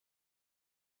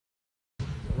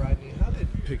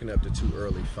picking up the 2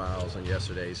 early fouls in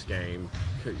yesterday's game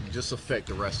could just affect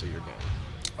the rest of your game?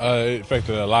 It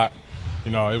affected a lot.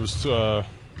 You know, it was,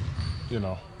 you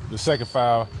know, the second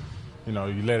foul, you know,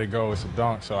 you let it go, it's a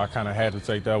dunk, so I kind of had to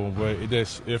take that one, but it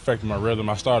affected my rhythm.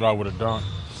 I started off with a dunk.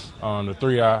 The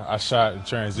 3 I shot in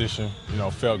transition, you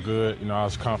know, felt good. You know, I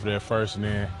was confident at first, and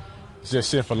then just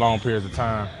sitting for long periods of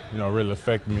time, you know, really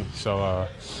affected me. So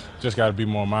just got to be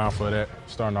more mindful of that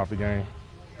starting off the game.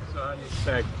 So how do you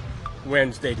expect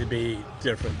Wednesday to be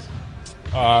different?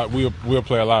 We'll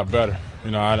play a lot better.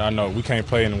 You know, I know we can't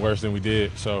play any worse than we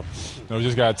did. So, you know, we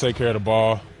just got to take care of the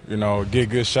ball, you know, get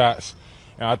good shots.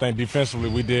 And I think defensively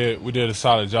we did a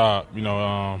solid job, you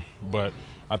know, but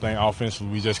I think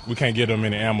offensively we can't get them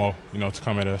any ammo, you know, to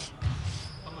come at us.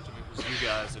 How much of it was you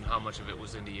guys and how much of it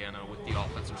was Indiana with the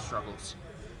offensive struggles?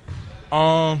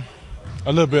 A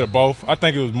little bit of both. I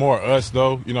think it was more us,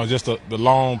 though, you know, just the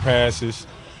long passes,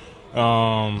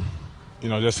 you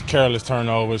know, just careless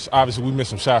turnovers. Obviously, we missed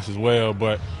some shots as well,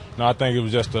 but you know, I think it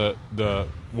was just the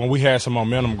when we had some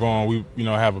momentum going, we, you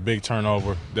know, have a big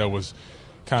turnover that was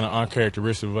kind of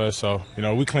uncharacteristic of us. So, you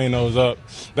know, we clean those up.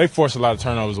 They force a lot of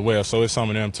turnovers as well, so it's some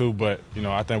of them too, but, you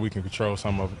know, I think we can control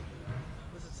some of it.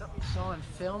 Was it something you saw in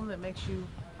film that makes you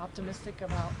optimistic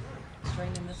about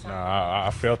straightening this out? Nah,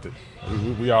 I felt it.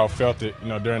 We all felt it, you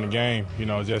know, during the game. You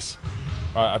know, just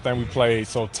I think we played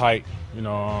so tight, you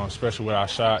know, especially with our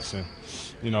shots and,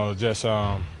 you know, just, you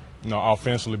know,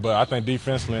 offensively. But I think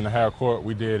defensively in the half court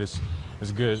we did as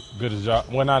good as job.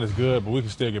 Well, not as good, but we can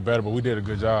still get better. But we did a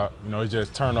good job. You know, it's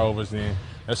just turnovers, and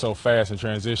that's so fast in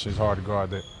transition. It's hard to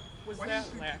guard that. Was Why that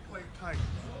do you think you played tight?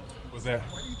 What's that?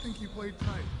 Why do you think you played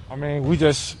tight? I mean, we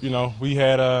just, you know, we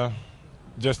had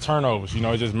just turnovers. You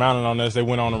know, it just mounted on us. They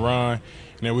went on a run, and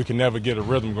then we can never get a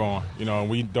rhythm going. You know, and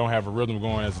we don't have a rhythm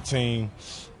going as a team.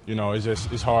 You know,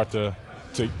 it's hard to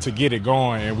get it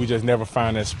going, and we just never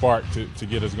find that spark to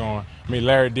get us going. I mean,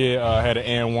 Larry had an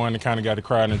and one and kind of got the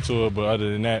crowd into it, but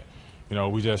other than that, you know,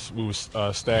 we was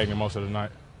stagnant most of the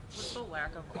night. Was the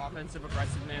lack of offensive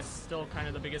aggressiveness still kind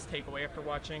of the biggest takeaway after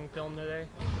watching film today?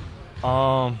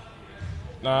 Well,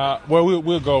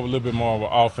 we'll go over a little bit more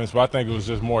of offense, but I think it was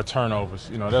just more turnovers.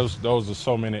 You know, those are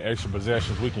so many extra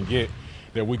possessions we can get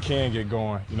that we can get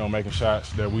going, you know, making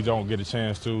shots that we don't get a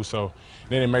chance to. So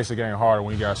then it makes the game harder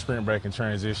when you got sprint break and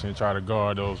transition and try to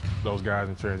guard those guys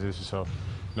in transition. So,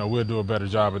 you know, we'll do a better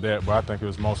job of that, but I think it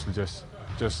was mostly just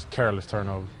careless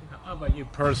turnovers. How about you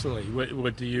personally?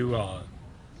 What do you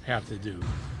have to do?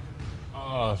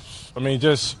 I mean,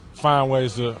 just find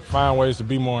ways to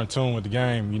be more in tune with the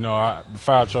game. You know, the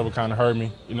foul trouble kind of hurt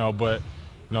me, you know, but,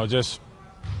 you know, just,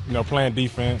 you know, playing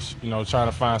defense, you know, trying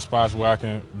to find spots where I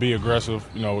can be aggressive,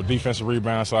 you know, defensive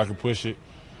rebound so I can push it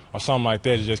or something like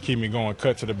that to just keep me going,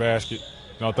 cut to the basket,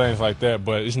 you know, things like that.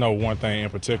 But it's no one thing in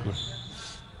particular.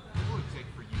 What would it take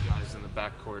for you guys in the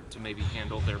backcourt to maybe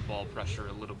handle their ball pressure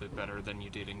a little bit better than you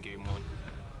did in Game 1?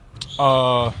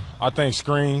 I think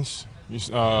screens,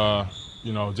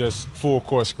 you know, just full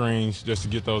court screens just to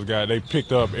get those guys. They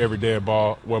picked up every dead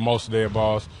ball, well, most of their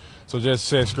balls. So just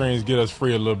set screens, get us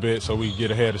free a little bit so we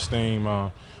get ahead of steam.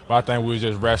 But I think we were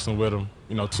just wrestling with them,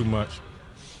 you know, too much.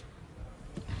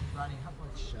 Rodney, how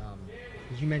much,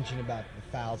 because you mentioned about the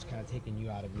fouls kind of taking you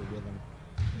out of your rhythm,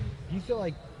 do you feel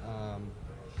like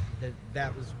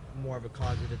that was more of a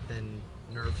cause of it than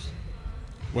nerves?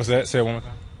 What's that? Say it one more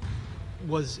time.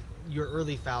 Was your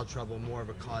early foul trouble more of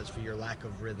a cause for your lack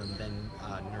of rhythm than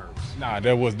nerves? Nah,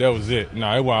 that was it.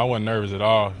 Nah, I wasn't nervous at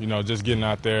all. You know, just getting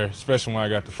out there, especially when I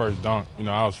got the first dunk, you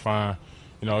know, I was fine.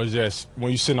 You know, it's just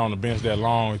when you're sitting on the bench that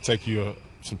long, it takes you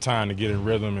some time to get in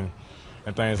rhythm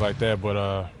and things like that. But,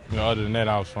 you know, other than that,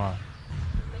 I was fine.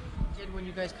 Did when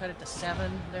you guys cut it to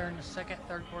 7 there in the second,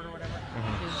 third quarter, whatever,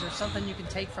 is there something you can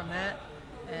take from that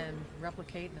and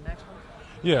replicate in the next one?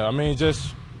 Yeah, I mean,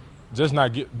 just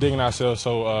not digging ourselves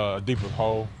so deep of a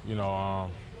hole, you know,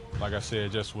 like I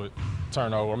said, just with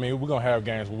turnover. I mean, we're going to have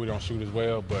games where we don't shoot as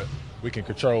well, but we can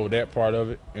control that part of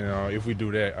it. You know, if we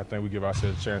do that, I think we give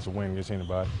ourselves a chance to win against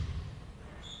anybody.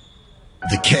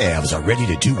 The Cavs are ready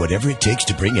to do whatever it takes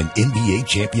to bring an NBA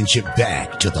championship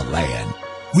back to the land.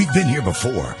 We've been here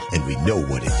before, and we know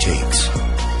what it takes.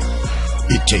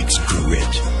 It takes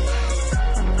grit.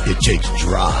 It takes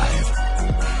drive.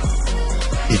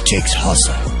 It takes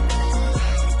hustle.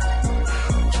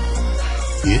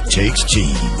 It takes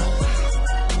team.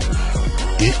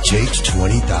 It takes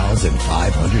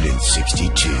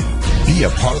 20,562. Be a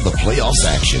part of the playoffs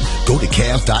action. Go to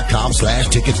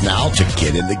Cavs.com/tickets now to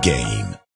get in the game.